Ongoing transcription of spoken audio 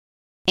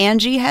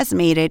Angie has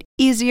made it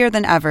easier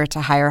than ever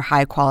to hire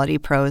high-quality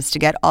pros to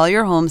get all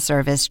your home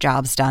service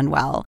jobs done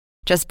well.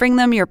 Just bring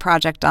them your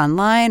project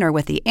online or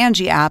with the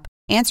Angie app,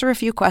 answer a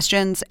few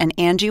questions, and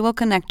Angie will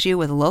connect you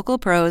with local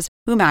pros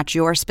who match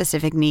your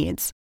specific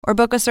needs. Or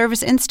book a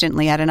service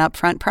instantly at an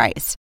upfront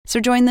price. So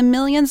join the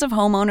millions of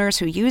homeowners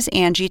who use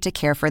Angie to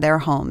care for their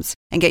homes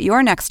and get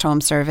your next home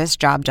service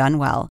job done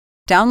well.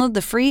 Download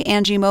the free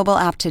Angie mobile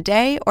app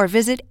today or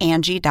visit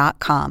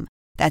Angie.com.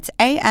 That's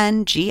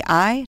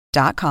ANGI.com.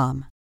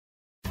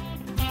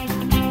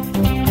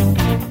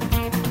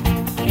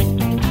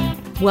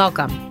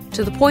 Welcome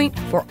to The Point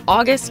for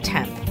August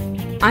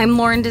 10th. I'm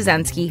Lauren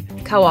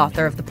Dezensky,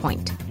 co-author of The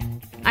Point.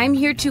 I'm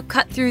here to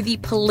cut through the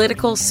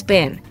political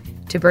spin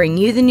to bring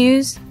you the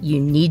news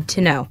you need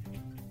to know.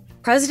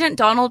 President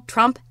Donald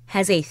Trump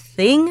has a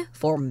thing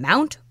for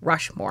Mount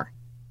Rushmore.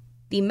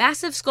 The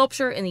massive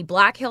sculpture in the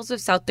Black Hills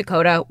of South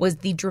Dakota was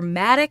the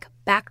dramatic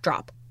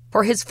backdrop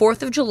for his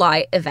 4th of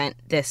July event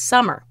this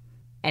summer.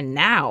 And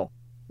now,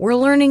 we're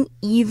learning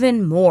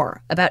even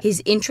more about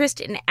his interest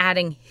in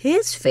adding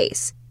his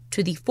face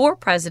to the 4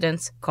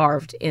 presidents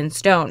carved in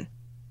stone.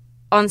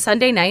 On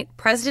Sunday night,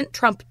 President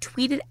Trump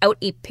tweeted out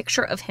a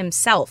picture of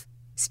himself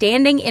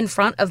standing in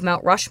front of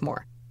Mount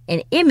Rushmore,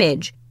 an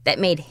image that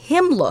made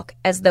him look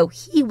as though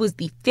he was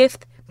the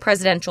 5th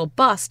presidential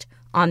bust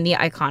on the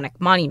iconic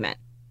monument.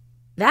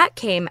 That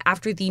came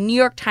after the New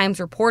York Times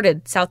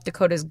reported South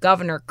Dakota's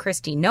Governor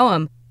Kristi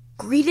Noem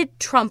greeted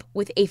Trump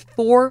with a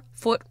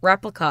 4-foot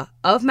replica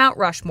of Mount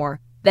Rushmore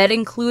that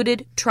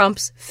included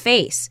Trump's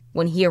face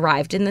when he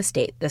arrived in the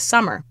state this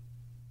summer.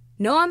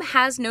 Noem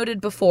has noted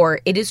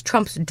before it is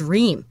Trump's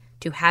dream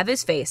to have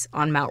his face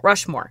on Mount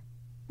Rushmore,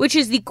 which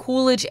is the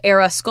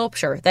Coolidge-era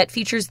sculpture that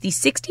features the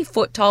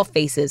 60-foot-tall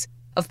faces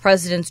of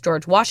Presidents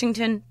George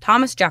Washington,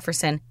 Thomas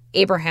Jefferson,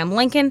 Abraham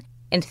Lincoln,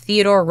 and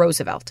Theodore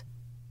Roosevelt.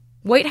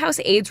 White House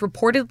aides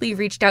reportedly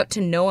reached out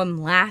to Noem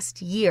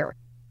last year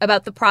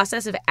about the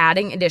process of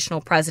adding additional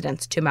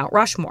presidents to Mount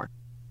Rushmore.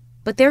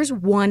 But there's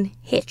one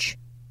hitch.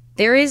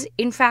 There is,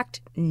 in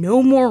fact,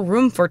 no more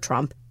room for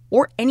Trump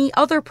or any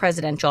other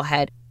presidential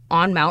head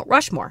on Mount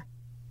Rushmore.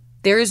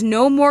 There is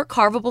no more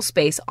carvable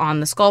space on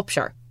the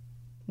sculpture.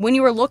 When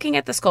you are looking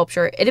at the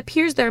sculpture, it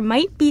appears there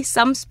might be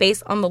some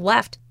space on the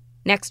left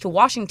next to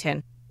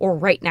Washington or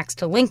right next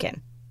to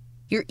Lincoln.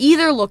 You're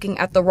either looking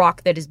at the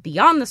rock that is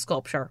beyond the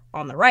sculpture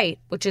on the right,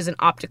 which is an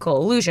optical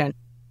illusion,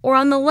 or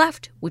on the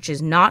left, which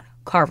is not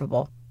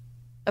carvable.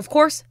 Of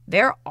course,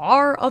 there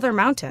are other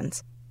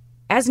mountains.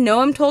 As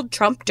Noem told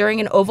Trump during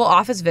an Oval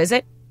Office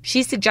visit,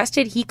 she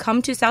suggested he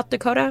come to South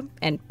Dakota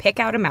and pick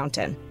out a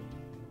mountain.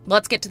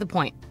 Let's get to the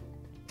point.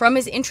 From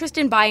his interest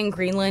in buying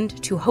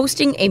Greenland to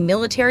hosting a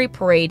military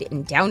parade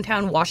in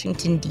downtown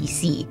Washington,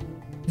 D.C.,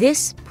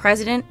 this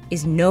president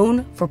is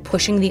known for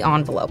pushing the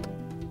envelope,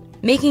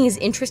 making his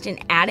interest in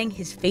adding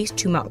his face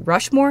to Mount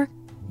Rushmore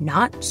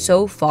not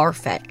so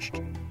far-fetched.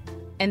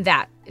 And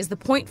that is The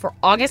Point for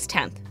August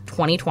 10th,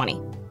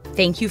 2020.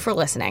 Thank you for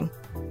listening.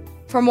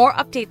 For more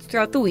updates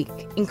throughout the week,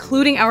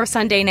 including our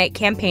Sunday night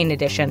campaign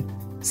edition,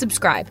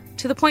 subscribe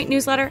to The Point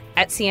newsletter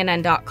at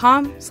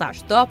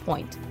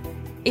cnn.com/thepoint.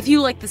 If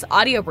you like this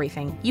audio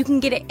briefing, you can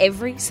get it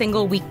every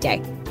single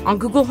weekday on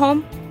Google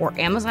Home or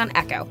Amazon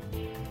Echo,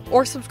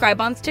 or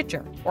subscribe on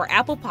Stitcher or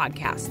Apple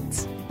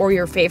Podcasts or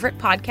your favorite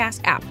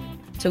podcast app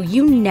so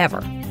you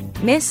never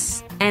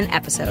miss an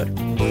episode.